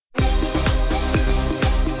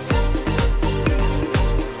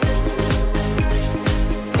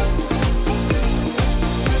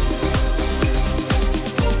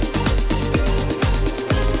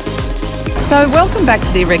Welcome back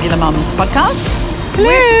to the Irregular Mums podcast.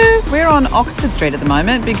 Hello. We're on Oxford Street at the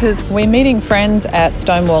moment because we're meeting friends at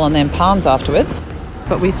Stonewall and then Palms afterwards.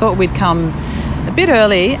 But we thought we'd come a bit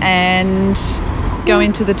early and go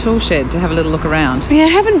into the tool shed to have a little look around. Yeah, I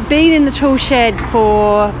haven't been in the tool shed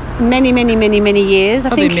for many years.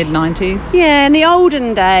 Probably I think mid-90s. Yeah, in the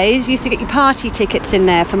olden days, you used to get your party tickets in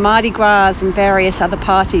there for Mardi Gras and various other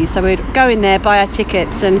parties. So we'd go in there, buy our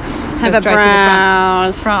tickets and have a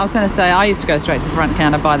browse. I was going to say, I used to go straight to the front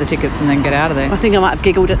counter, buy the tickets and then get out of there. I think I might have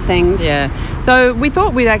giggled at things. Yeah. So we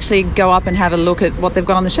thought we'd actually go up and have a look at what they've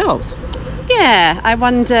got on the shelves. Yeah, I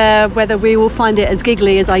wonder whether we will find it as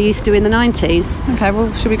giggly as I used to in the 90s. Okay,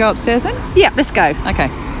 well, should we go upstairs then? Yeah, let's go. Okay.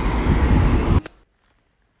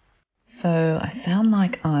 So I sound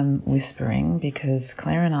like I'm whispering because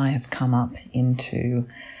Claire and I have come up into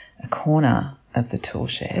a corner of the tool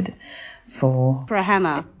shed for a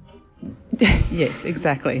hammer. Yes,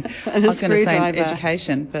 exactly. I And was going to say screwdriver.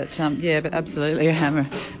 education, but but absolutely a hammer,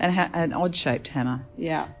 and an odd-shaped hammer.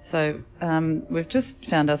 Yeah. So we've just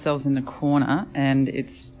found ourselves in the corner, and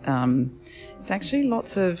it's actually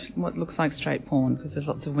lots of what looks like straight porn because there's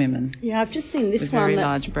lots of women. Yeah, I've just seen this with one. very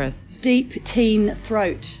large breasts. Deep teen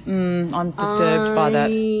throat. I'm disturbed by that.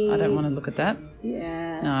 I don't want to look at that.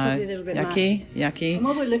 Yeah, it's No, probably a little bit yucky. And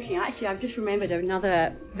what we're looking at, actually, I've just remembered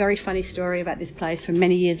another very funny story about this place from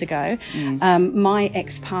many years ago. My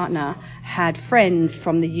ex-partner had friends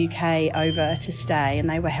from the UK over to stay, and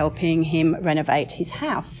they were helping him renovate his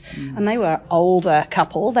house. And they were older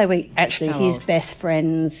couple. They were actually his best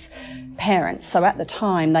friend's parents. So at the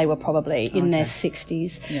time, they were probably in their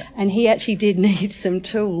 60s. Yeah. And he actually did need some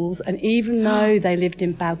tools. And even though they lived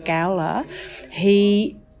in Balgowlah,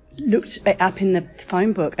 he looked up in the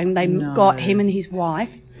phone book and they got him and his wife,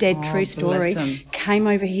 dead true story, came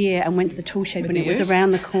over here and went to the tool shed when it was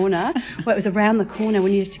around the corner. Well, it was around the corner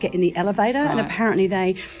when you had to get in the elevator, and apparently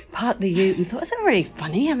they parked the ute and thought, isn't it really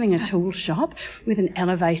funny having a tool shop with an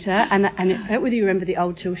elevator? And I don't know whether you remember the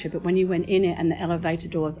old tool shed, but when you went in it and the elevator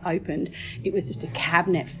doors opened, it was just a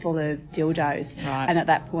cabinet full of dildos. Right. And at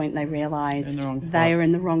that point they realised they were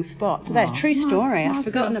in the wrong spot. So that's a true story. I've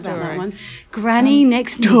forgotten about that one. Granny Granny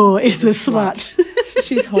next door is a slut.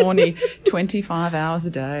 She's horny 25 hours a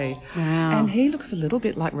day. Wow. And he looks a little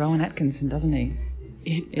bit like Rowan Atkinson, doesn't he?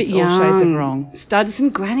 It's young. all shades of wrong. Studs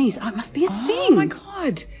and grannies. Oh, it must be a thing. Oh my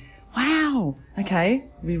God. Wow. Okay.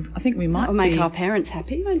 I think we might That'll make our parents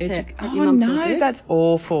happy, won't it? Oh no, that's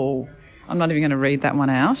awful. I'm not even going to read that one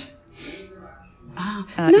out. No,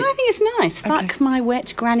 I think it's nice. Fuck my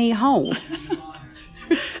wet granny hole.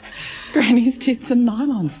 Granny's tits and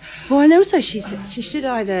nylons. Well, and also she should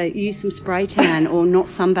either use some spray tan or not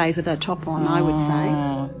sunbathe with her top on, I would say.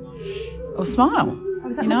 Or smile.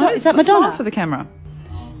 Is that Madonna? Smile for the camera.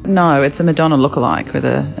 No, it's a Madonna lookalike with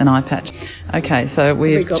an eye patch. Okay, so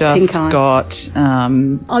we've just got...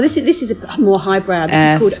 this is a more highbrow.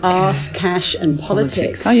 This is called Arse, Cash and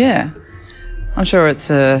Politics. Oh, yeah. I'm sure it's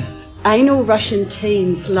a... Anal Russian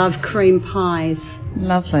teens love cream pies.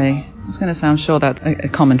 Lovely. I was going to say, I'm sure that's a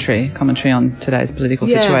commentary on today's political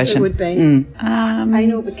situation. Yeah, it would be.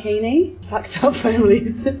 Anal bikini, fucked up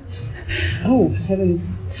families. Oh, heavens.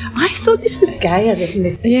 I thought this was gayer than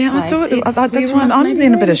this. Yeah, I thought that's why I'm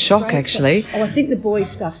in a bit of shock, actually. Oh, I think the boy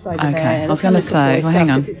stuff's over there. Okay, I was going to say, well, hang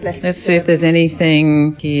on. Let's see if there's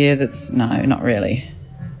anything here that's... No, not really.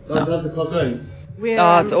 How's the clock going? We're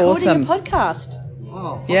it's awesome. recording a podcast.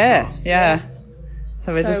 Oh, Yeah.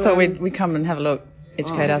 So we just thought we'd come and have a look.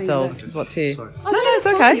 Educate ourselves with what's here. Oh, No, it's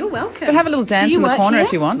okay. You're welcome. But have a little dance in the corner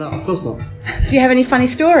if you want. No, of course not. Do you have any funny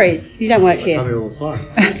stories? You don't work I here. come here all the time.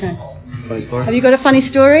 Okay. Funny story. Have you got a funny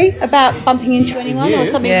story about bumping into anyone or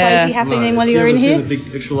something crazy happening while you're in here? The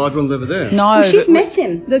big extra large ones over there. No. Well, she's met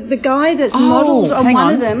him. The guy that's modelled on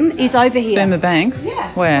one of them is over here. Boomer Banks?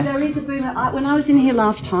 Yeah. Where? There is a Boomer. When I was in here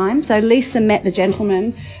last time, so Lisa met the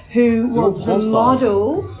gentleman who was the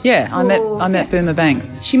model. Yeah, I met Boomer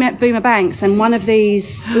Banks. She met Boomer Banks, and one of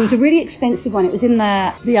these, it was a really expensive one. It was in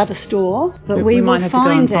the other store, but we might will have to go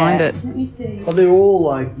and find it. Let me see. But they're all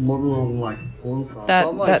like model on like porn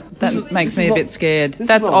stars. That makes me a bit scared.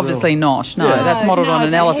 That's obviously not. No, that's modelled on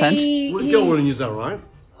an elephant. A girl wouldn't use that, right?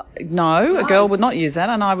 No, a girl would not use that,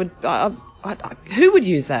 and I would. Who would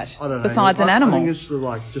use that I don't know. besides an animal? I think it's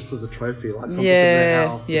just as a trophy, like something in their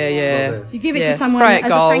house. Yeah. You give it to someone spray it as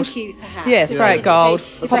gold. a thank you, perhaps. Yeah, spray it gold.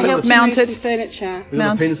 If they help Mount you it. move some furniture. We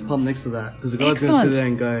got a penis pump next to that because the guy's going to sit there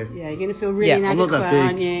and go. Yeah, you're going to feel really Yeah. inadequate, I'm not that big.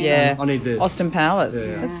 aren't you? Yeah. I need this. Austin Powers.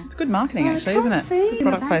 Yeah. It's good marketing, actually, isn't it? It's good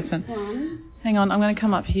product placement. Hang on, I'm going to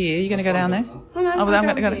come up here. You're going to go down there? Oh, no, I'm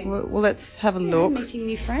going to go. Well, let's have a look. Meeting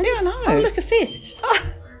new friends. Yeah, I know. Oh, look, a fist.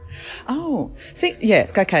 Oh, see, yeah,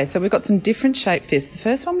 okay, so we've got some different shaped fists. The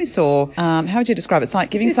first one we saw, how would you describe it? It's like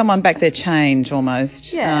giving someone back their change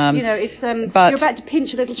almost. Yeah, it's but you're about to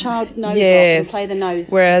pinch a little child's nose off and play the nose.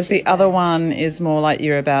 Whereas the other one is more like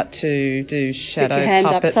you're about to do shadow Stick your hand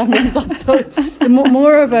puppets. Up someone's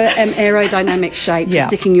more of an aerodynamic shape,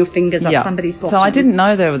 sticking your fingers up somebody's bottom. So I didn't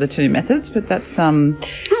know there were the two methods, but that's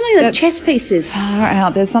that's chess pieces. Far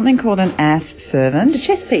out. There's something called an ass servant. The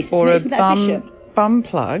chess piece, or isn't a bum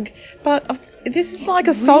plug. But this is like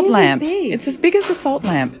a salt lamp. Big. It's as big as a salt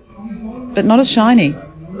lamp, but not as shiny.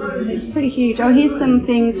 It's pretty huge. Oh, here's some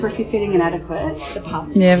things for if you're feeling inadequate. The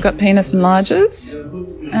pump. Yeah, we've got penis enlargers.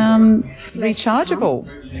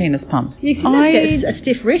 Rechargeable penis pump. You can get a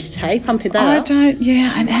stiff wrist, hey, pumping that up.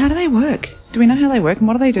 And how do they work? Do we know how they work and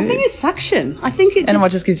what do they do? I think it's suction. I think it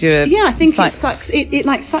what just gives you a... Yeah, I think it sucks. It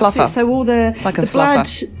like sucks fluffer. It, so all the blood,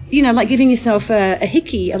 like giving yourself a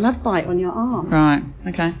hickey, a love bite on your arm. Right,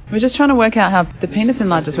 okay. We're just trying to work out how the penis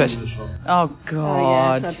enlargers work. Oh, God.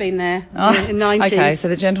 Oh, yes, I've been there in the 90s. Okay, so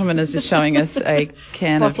the gentleman is just showing us a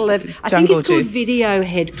can of jungle juice. I think it's called Video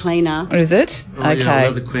Head Cleaner. Or is it? Okay. Yeah,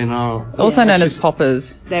 leather cleaner. Also known as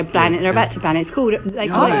poppers. They're about to ban it. They call it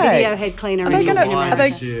Video Head Cleaner. Are they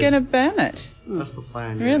going to ban it? That's the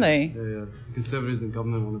plan. Really? Yeah. Conservatives in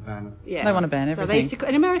government want to ban it. Yeah. They want to ban everything. So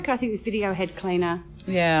in America, I think it's Video Head Cleaner.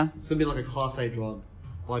 Yeah. It's going to be like a Class A drug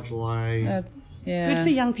by July. That's, good for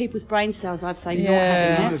young people's brain cells, I'd say, not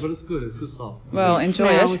having it. Yeah, but it's good. It's good stuff. Well, enjoy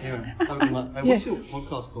it. Yeah. What's your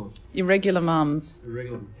podcast called? Irregular Mums.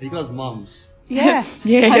 Irregular. You guys mums. Yeah,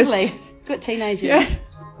 totally. Good teenagers. Yeah.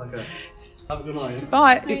 Okay. Have a good night.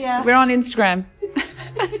 Bye. Yeah. We're on Instagram.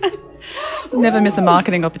 Never miss a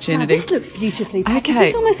marketing opportunity. This looks beautifully packaged. Okay.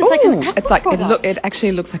 This almost looks like an Apple product. It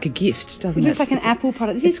actually looks like a gift, doesn't it? It looks like an Apple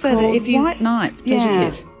product. It's called White Nights Pleasure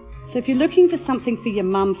Kit. So if you're looking for something for your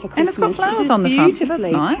mum for Christmas, and it's got flowers on the front, so that's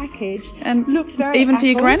nice. Packaged. And looks very even Apple. For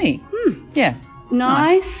your granny. Yeah.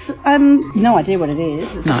 Nice. No idea what it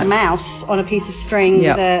is. It's like a mouse on a piece of string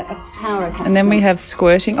with a power. And then we have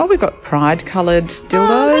squirting. Oh, we've got pride-coloured dildos.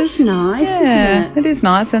 Oh, that's nice. Yeah, it is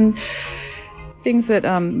nice. And things that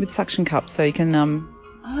with suction cups, so you can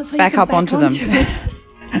back up onto them.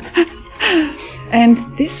 And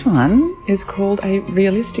this one is called a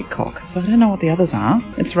realistic cock. So I don't know what the others are.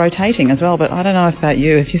 It's rotating as well, but I don't know about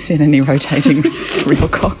you. Have you seen any rotating real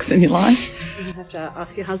cocks in your life? You have to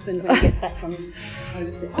ask your husband when he gets back from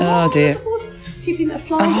overseas. Oh dear. Keeping a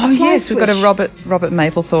fly. Oh yes, we've got a Robert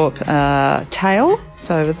Mapplethorpe tail.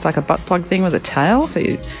 So it's like a butt plug thing with a tail. So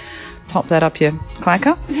you pop that up your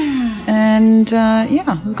clacker. And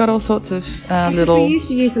we've got all sorts of little. We used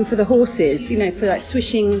to use them for the horses, for like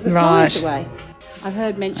swishing the flies away. I've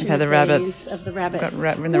heard mention of the rabbits.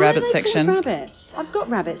 We're in the rabbit section. Rabbits? I've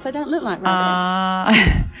got rabbits. They don't look like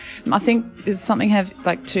rabbits. I think there's something have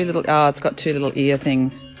like two little. It's got two little ear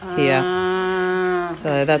things here.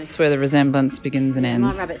 So that's where the resemblance begins and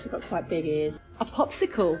ends. My rabbits have got quite big ears. A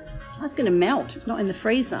popsicle. That's going to melt. It's not in the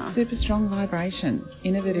freezer. Super strong vibration.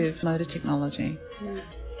 Innovative motor technology. Yeah.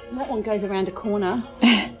 That one goes around a corner.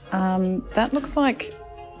 That looks like.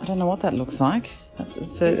 I don't know what that looks like.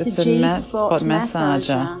 It's a G-spot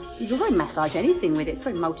massager. You can probably massage anything with it. It's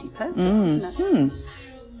very multi-purpose, isn't it?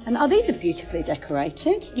 And these are beautifully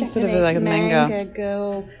decorated. It's sort of like a manga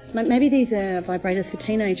girl. Maybe these are vibrators for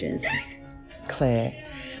teenagers. Claire,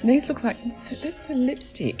 these look like that's a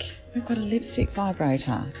lipstick. We've got a lipstick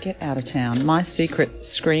vibrator. Get out of town. My secret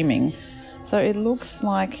screaming. So it looks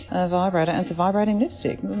like a vibrator, and it's a vibrating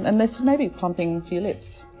lipstick. And there's maybe plumping for your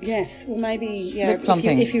lips. Yes, well maybe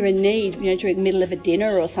if you're in need, during the middle of a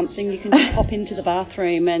dinner or something, you can just pop into the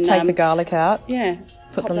bathroom and take the garlic out. Yeah.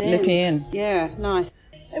 Put the lippy in. Yeah, nice.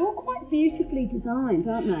 They're all quite beautifully designed,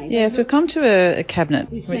 aren't they? Yes, we've come to a cabinet,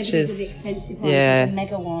 which is the expensive one. There's a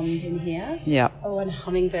mega wand in here. Yeah. Oh, and a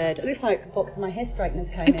hummingbird. It looks like a box of my hair straighteners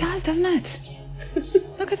came in. It does, doesn't it?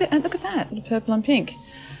 Look at that, little purple and pink.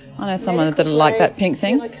 I know someone that'll like that pink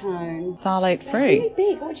thing. Silicone. Phthalate free. It's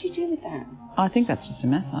really big. What do you do with that? I think that's just a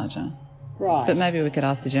massager. Right. But maybe we could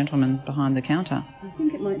ask the gentleman behind the counter. I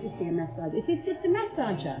think it might just be a massager. Is this just a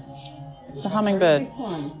massager? The hummingbird. This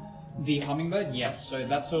one. The hummingbird, yes. So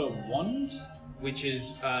that's a wand, which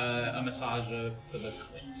is a massager for the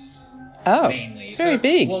clit. Oh, mainly. It's very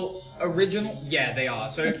big. Well, they are.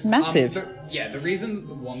 So it's massive. The reason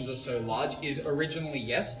the wands are so large is originally,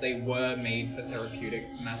 yes, they were made for therapeutic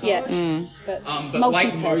massage. Yeah. But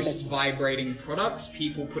like most vibrating products,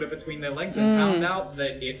 people put it between their legs and found out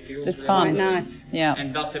that it feels it's really fun. good. Nice. Yeah.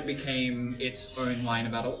 And thus it became its own line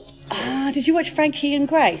of adult. Did you watch Frankie and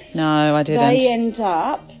Grace? No, I didn't. They end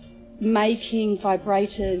up making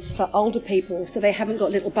vibrators for older people, so they haven't got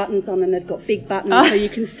little buttons on them, they've got big buttons, so you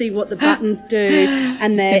can see what the buttons do,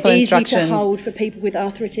 and they're Simple easy instructions. to hold for people with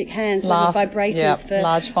arthritic hands. Like the vibrators for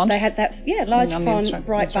large font. They had that, large on the font,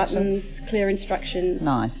 bright instructions. buttons, clear instructions.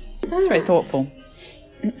 Nice. That's very thoughtful.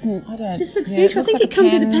 I don't. This looks beautiful. I think it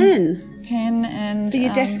comes with a pen. Pen and For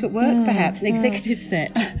your desk at work, perhaps, an executive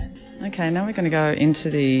set. Okay, now we're going to go into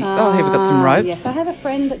the. Here we've got some ropes. Yes, I have a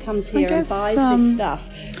friend that comes here and buys this stuff.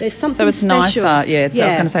 There's something So it's special. nicer, I was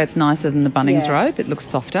going to say it's nicer than the Bunnings rope. It looks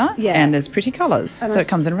softer, and there's pretty colours. So it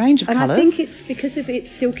comes in a range of colours. And I think it's because of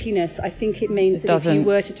its silkiness. I think it means that if you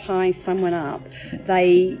were to tie someone up, you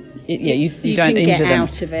don't can injure get them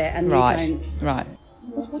out of it, and you don't. Right.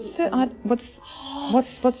 What's the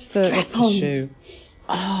shoe?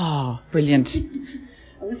 Oh, brilliant.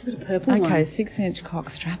 Let's put a purple one. Okay, 6-inch cock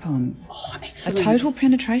strap-ons. Oh, A excellent. total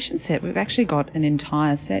penetration set. We've actually got an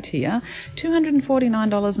entire set here,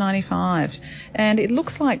 $249.95, and it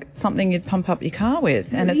looks like something you'd pump up your car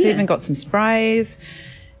with. And it's even got some sprays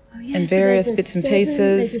and various bits and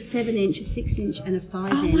pieces. There's a 7-inch, a 6-inch, and a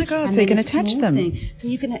 5-inch. Oh my God! So you can attach them. So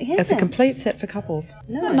you can. Yeah. It's a complete set for couples.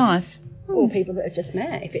 Isn't that nice? Or people that have just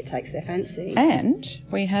met, if it takes their fancy. And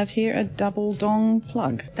we have here a double dong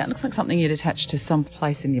plug. That looks like something you'd attach to some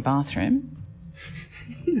place in your bathroom.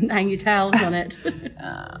 Hang your towels on it.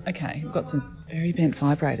 Okay, we've got some very bent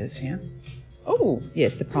vibrators here. Oh,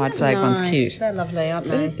 yes, the pride flag one's cute. They're lovely, aren't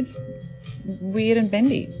they? It's weird and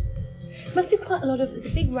bendy. Must be quite a lot of. It's a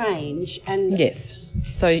big range, and yes.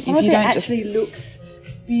 So if some of you it don't actually looks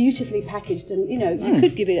beautifully packaged, and you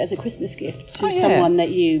could give it as a Christmas gift to yeah. someone that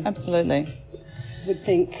you absolutely would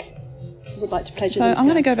think would like to pleasure So themselves. I'm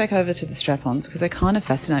going to go back over to the strap-ons because they kind of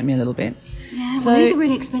fascinate me a little bit. Yeah, so, these are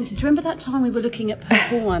really expensive. Do you remember that time we were looking at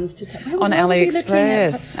purple ones to on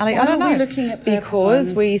AliExpress? I don't know. Looking at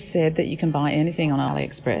because we said that you can buy anything on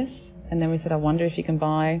AliExpress. And then we said, I wonder if you can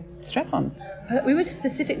buy strap-ons. We were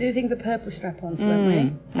specifically looking for purple strap-ons, weren't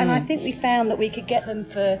we? And I think we found that we could get them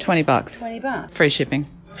for $20. $20. Free shipping.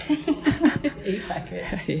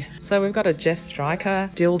 E-packet. Yeah. So we've got a Jeff Stryker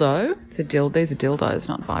dildo. These are dildos,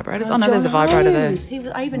 not vibrators. Oh, no, there's a vibrator there. He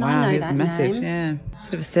was, even wow, I know he was that massive. name. Yeah.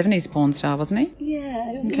 Sort of a 70s porn star, wasn't he?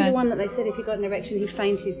 Yeah, it was the one that they said if he got an erection he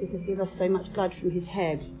fainted because he lost so much blood from his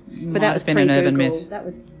head. But that was been an urban myth. That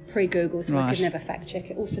was pre-Google, so I Right. could never fact check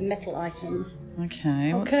it. Also metal items.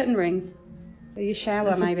 Okay. Or curtain rings. Or your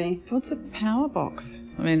shower, maybe. What's a power box?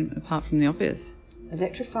 I mean, apart from the obvious.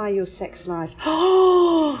 Electrify your sex life.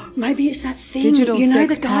 Oh, maybe it's that thing. Digital you know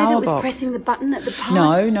sex the guy power that was box. pressing the button at the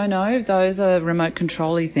park? No. Those are remote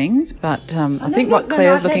control-y things. But I think what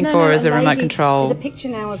Claire's looking for is a remote control. There's a picture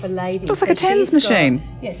now of a lady. Looks like a TENS machine.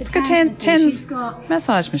 Yes, it's like a TENS got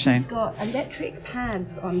massage machine. She's got electric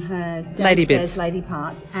pads on her Lady downstairs bits. lady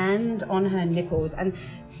parts and on her nipples. And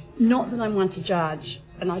not that I'm one to judge,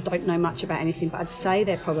 and I don't know much about anything, but I'd say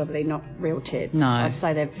they're probably not real tits. No. I'd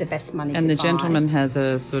say they're the best money And you the can buy. gentleman has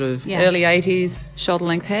a sort of early 80s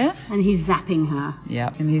shoulder-length hair. And he's zapping her.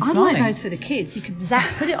 Yep, and he's I smiling. like those for the kids. You could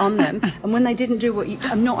put it on them, and when they didn't do what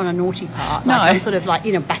I'm not on a naughty part. No. I'm sort of like,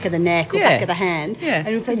 back of the neck or back of the hand. Yeah. And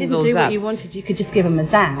if they A didn't little do zap. what you wanted, you could just give them a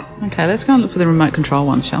zap. Okay, let's go and look for the remote control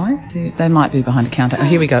ones, shall we? They might be behind a counter. Oh,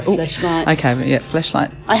 here we go. Ooh. Fleshlight. Okay, but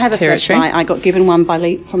fleshlight. I have a territory. fleshlight. I got given one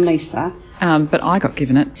from Lisa. But I got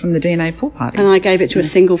given it from the DNA pool party. And I gave it to a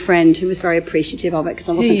single friend who was very appreciative of it because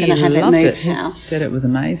I wasn't going to have it moved He house. said it was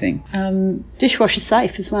amazing. Dishwasher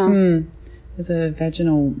safe as well. There's a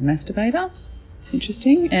vaginal masturbator. It's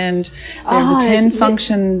interesting. And there's a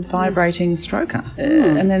 10-function vibrating stroker.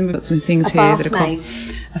 And then we've got some things here that are called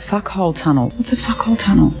a fuckhole tunnel. What's a fuckhole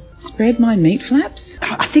tunnel? Spread my meat flaps?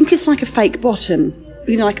 I think it's like a fake bottom.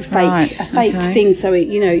 Like a fake thing, so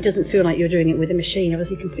it doesn't feel like you're doing it with a machine.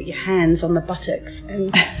 Obviously, you can put your hands on the buttocks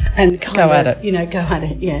and kind go of, at it. Go at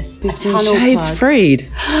it. Yes. 15 Shades Freed.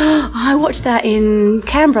 I watched that in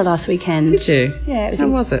Canberra last weekend. Did you? Yeah. It was How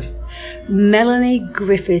was it? Melanie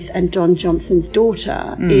Griffith and Don Johnson's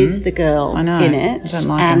daughter is the girl in it, I don't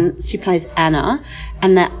like and she plays Anna,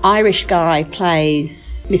 and that Irish guy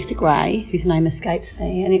plays Mr. Grey, whose name escapes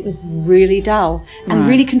me, and it was really dull and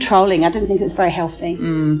really controlling. I didn't think it was very healthy.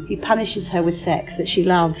 He punishes her with sex that she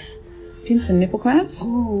loves. Pins and nipple clamps?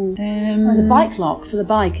 Oh, the bike lock for the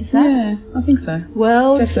bike, is that? Yeah, I think so.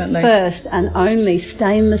 World's Definitely. first and only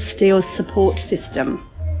stainless steel support system.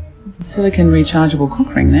 There's a silicone rechargeable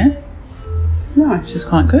cock ring there, Nice. which is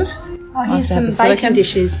quite good. Oh, Nice here's to have some the baking silicone.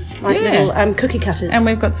 dishes, like little cookie cutters. And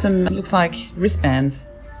we've got some, it looks like wristbands.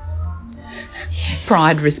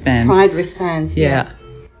 Pride wristbands. Pride wristbands. Yeah.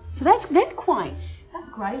 So that's quite. That's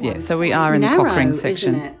great. Yeah, one. so we are in the Narrow, cock ring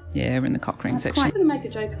section. Isn't it? Yeah, we're in the cock ring section. I'm going to make a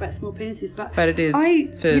joke about small penises, but it is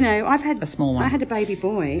I've had a small one. I had a baby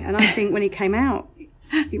boy, and I think when he came out,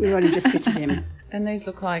 it would only just fitted him. And these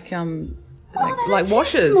look like washers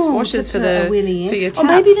for your tap. Or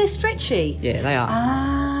maybe they're stretchy. Yeah, they are.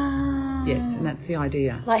 Ah. Yes, and that's the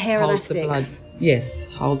idea. Like hair holds elastics. the blood.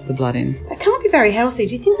 Yes, holds the blood in. It can't be very healthy.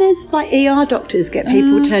 Do you think there's like ER doctors get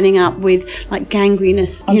people turning up with like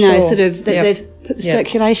gangrenous, sort of that they've put the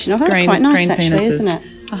circulation off? That's quite nice actually, penises. isn't it?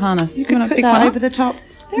 A harness. You can put that over the top.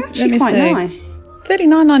 They're actually quite nice.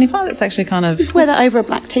 $39.95. That's actually kind of. You could wear that over a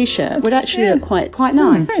black t-shirt. Would actually look quite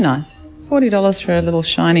nice. Very nice. $40 for a little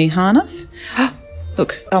shiny harness.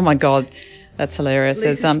 Look, oh my God, that's hilarious.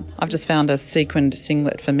 There's, I've just found a sequined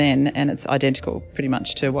singlet for men, and it's identical pretty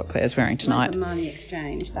much to what Claire's wearing tonight. Like Armani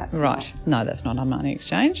Exchange. That's right. No, that's not Armani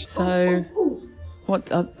Exchange. So, what?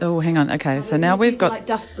 Oh, hang on. Okay, so now we've got. Like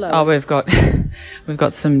dust blowers. Oh, we've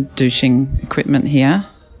got some douching equipment here.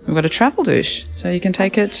 We've got a travel douche, so you can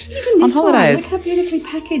take it on holidays. Look how beautifully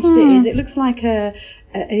packaged it is. It looks like an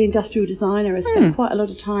industrial designer has spent quite a lot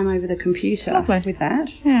of time over the computer with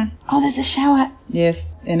that. Yeah. Oh, there's a shower.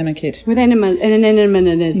 Yes, enema kit. With anemones.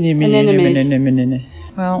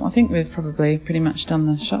 Well, I think we've probably pretty much done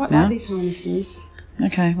the shop now. I like these harnesses.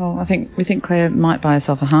 Okay, well, we think Claire might buy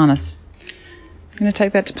herself a harness. Going to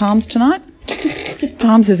take that to Palms tonight?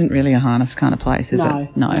 Palms isn't really a harness kind of place, is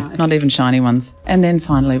it? No, not even shiny ones. And then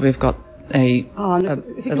finally we've got a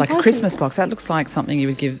Christmas box. That looks like something you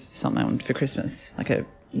would give someone for Christmas, like the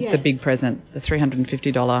big present, the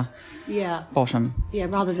 $350 bottom. Yeah,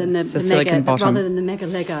 rather than the mega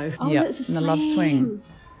Lego. Oh, yeah, and the Love Swing.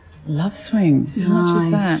 Love Swing. How much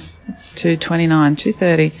is that? It's $229,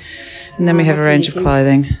 $230. And then we have a range of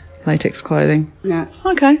clothing. Latex clothing. Yeah.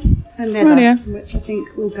 Okay. And leather, which I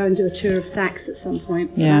think we'll go and do a tour of Saks at some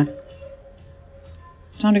point. Yeah.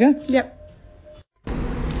 Time to go. Yep.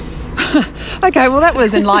 Okay, well that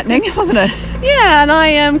was enlightening, wasn't it? Yeah, and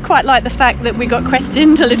I quite like the fact that we got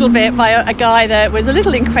questioned a little bit by a guy that was a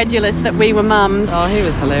little incredulous that we were mums. Oh, he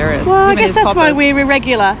was hilarious. Well, I guess that's why we're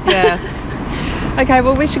irregular. Yeah. Okay,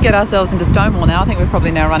 well we should get ourselves into Stonewall now. I think we're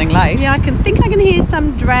probably now running late. Yeah, I can hear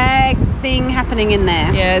some drag thing happening in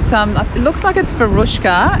there. Yeah, it's it looks like it's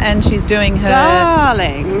Varushka, and she's doing her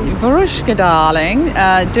Varushka darling,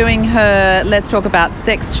 doing her Let's Talk About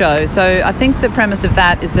Sex show. So I think the premise of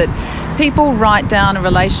that is that people write down a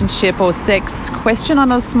relationship or sex question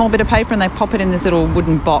on a small bit of paper and they pop it in this little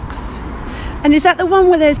wooden box. And is that the one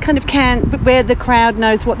where there's kind of where the crowd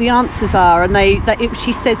knows what the answers are, and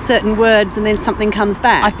she says certain words and then something comes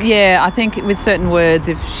back? I think with certain words,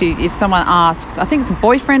 if someone asks, I think it's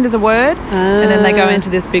boyfriend is a word, and then they go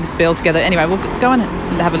into this big spiel together. Anyway, we'll go and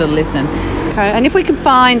have a little listen. Okay, and if we can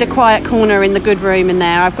find a quiet corner in the good room in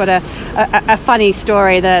there, I've got a funny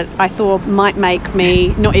story that I thought might make me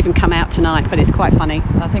not even come out tonight, but it's quite funny.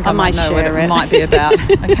 I think I might know what it might be about.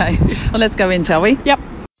 Okay, well let's go in, shall we? Yep.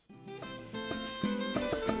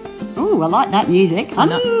 Oh, I like that music.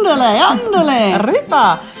 Andale.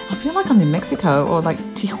 Arriba. I feel like I'm in Mexico or like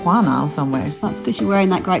Tijuana or somewhere. That's because you're wearing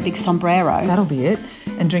that great big sombrero. That'll be it.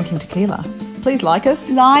 And drinking tequila. Please like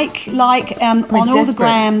us. Like on all the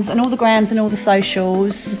grams and all the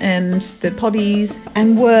socials and the poddies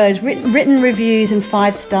and words, written reviews and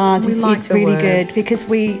 5 stars. It's really good because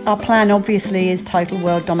our plan obviously is total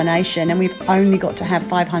world domination, and we've only got to have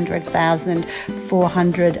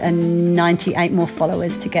 500,498 more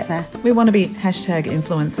followers to get there. We want to be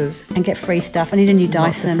 #influencers and get free stuff. I need a new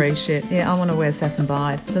Dyson. Lots of free shit. Yeah, I want to wear Sass and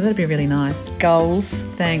Bide, so that'd be really nice. Goals.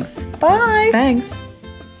 Thanks. Bye. Thanks.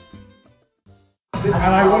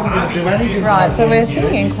 Right, so we're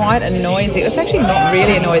sitting in quite a noisy, it's actually not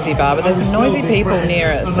really a noisy bar, but there's some noisy people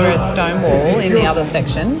near us. We're at Stonewall in the other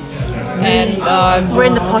section. And we're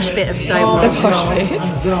in the posh bit of Stonewall. The posh bit.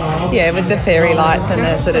 Yeah, with the fairy lights and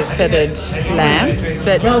the sort of feathered lamps.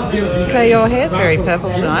 But Claire, your hair's very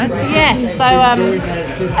purple tonight. Yes, so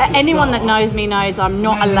anyone that knows me knows I'm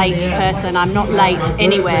not a late person. I'm not late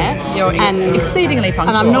anywhere. You're exceedingly punctual.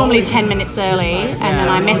 And I'm normally 10 minutes early, and then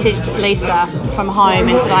I messaged Lisa from home and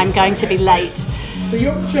said I'm going to be late.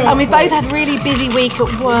 And we both had a really busy week at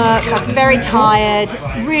work. I'm very tired,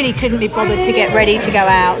 really couldn't be bothered to get ready to go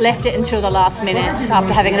out. Left it until the last minute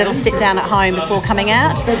after having a little sit down at home before coming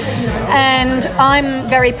out. And I'm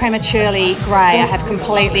very prematurely grey. I have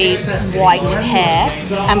completely white hair.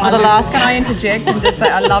 And for the last... Can I interject and just say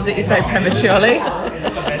I love that you say prematurely?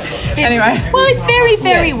 Anyway. Well, it's very,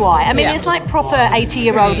 very white. I mean, it's like proper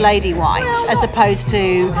 80-year-old lady white as opposed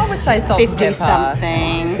to I would say salt and pepper.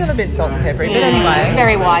 50-something. Still a bit salt and peppery, but anyway. It's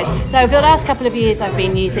very white. So for the last couple of years I've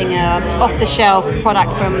been using an off-the-shelf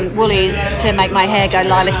product from Woolies to make my hair go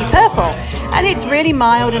lilac-y purple. And it's really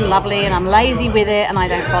mild and lovely, and I'm lazy with it, and I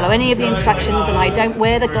don't follow any of the instructions, and I don't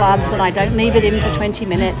wear the gloves, and I don't leave it in for 20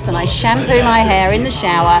 minutes, and I shampoo my hair in the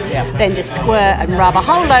shower, then just squirt and rub a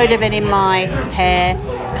whole load of it in my hair,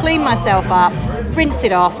 clean myself up, rinse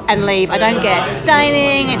it off and leave. I don't get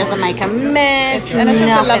staining, it doesn't make a mess. And it's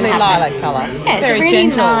just a lovely happens. lilac colour. Yeah, it's very really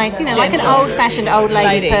gentle, nice, like an old-fashioned old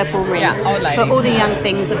lady purple rinse. Yeah, old lady. But all the young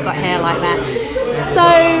things have got hair like that. So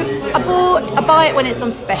I buy it when it's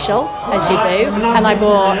on special, as you do, and I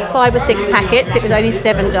bought 5 or 6 packets. It was only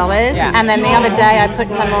 $7, and then the other day I put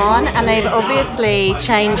some on, and they've obviously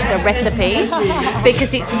changed the recipe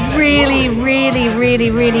because it's really, really,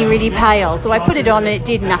 really, really, really pale. So I put it on and it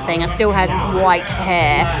did nothing. I still had white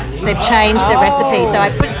hair. They've changed the recipe, so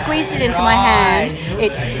I squeezed it into my hand.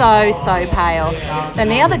 It's so pale. Then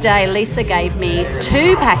the other day Lisa gave me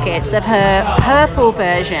 2 packets of her purple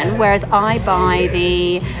version, whereas I buy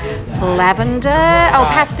the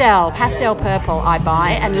pastel purple I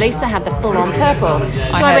buy, and Lisa had the full-on purple.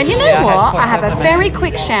 So I went, I have a very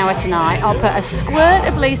quick shower tonight. I'll put a squirt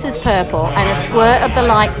of Lisa's purple and a squirt of the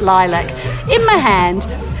light lilac in my hand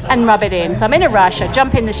and rub it in. So I'm in a rush, I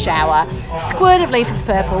jump in the shower, squirt of Lisa's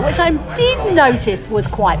purple, which I did notice was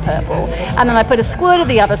quite purple, and then I put a squirt of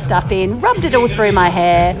the other stuff in, rubbed it all through my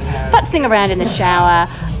hair, futzing around in the shower,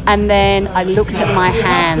 and then I looked at my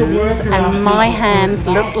hands, and my hands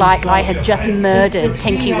looked like I had just murdered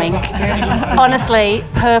Tinky Wink. Honestly,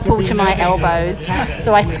 purple to my elbows.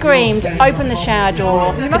 So I screamed, opened the shower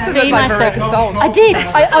door. You must have looked like Veruca Salt. I did.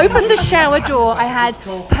 I opened the shower door. I had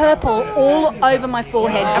purple all over my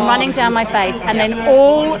forehead and running down my face, and then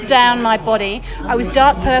all down my body. I was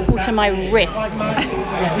dark purple to my wrists.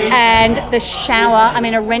 And the shower, I'm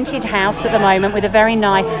in a rented house at the moment with a very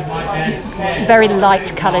nice, very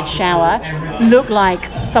light coloured shower, looked like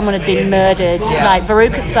someone had been murdered, like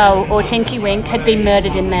Veruca Salt or Tinky Wink had been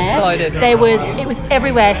murdered in there. Exploded. It was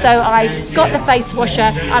everywhere. So I got the face washer,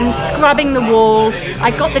 I'm scrubbing the walls,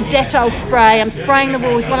 I got the Dettol spray, I'm spraying the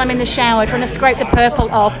walls while I'm in the shower trying to scrape the purple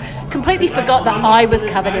off. Completely forgot that I was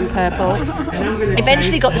covered in purple.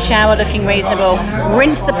 Eventually got the shower looking reasonable,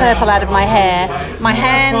 rinsed the purple out of my hair. My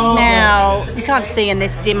hands now, you can't see in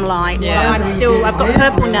this dim light, but I've got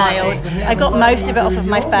purple nails. I got most of it off of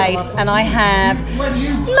my face, and I have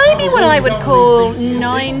maybe what I would call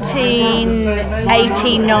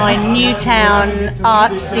 1989 Newtown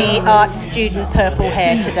art student purple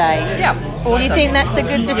hair today. Yeah. Awesome. Do you think that's a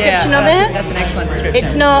good description of it? That's an excellent description.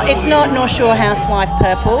 It's not North Shore housewife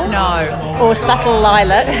purple. No. Or subtle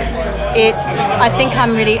lilac. I think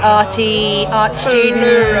I'm really arty, art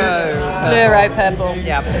student. Fluoro purple.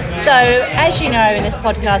 Yeah. So, as you know, in this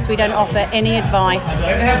podcast, we don't offer any advice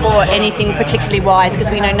or anything particularly wise because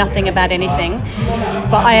we know nothing about anything.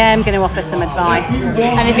 But I am going to offer some advice.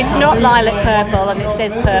 And if it's not lilac purple and it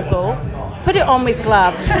says purple, put it on with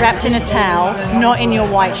gloves, wrapped in a towel, not in your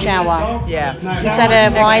white shower. Yeah. Is that a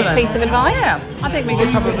wise Excellent. piece of advice? Yeah. I think we could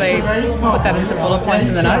probably put that in some bullet points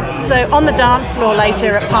in the notes. So on the dance floor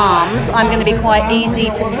later at Palms, I'm going to be quite easy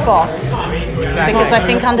to spot. Exactly. Because I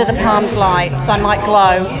think under the Palms lights I might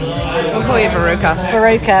glow. We'll call you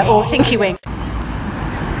Veruca or Tinky Wink.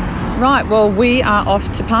 Right, well, we are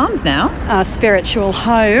off to Palms now. Our spiritual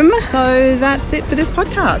home. So that's it for this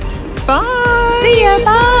podcast. Bye. See ya.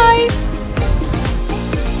 Bye.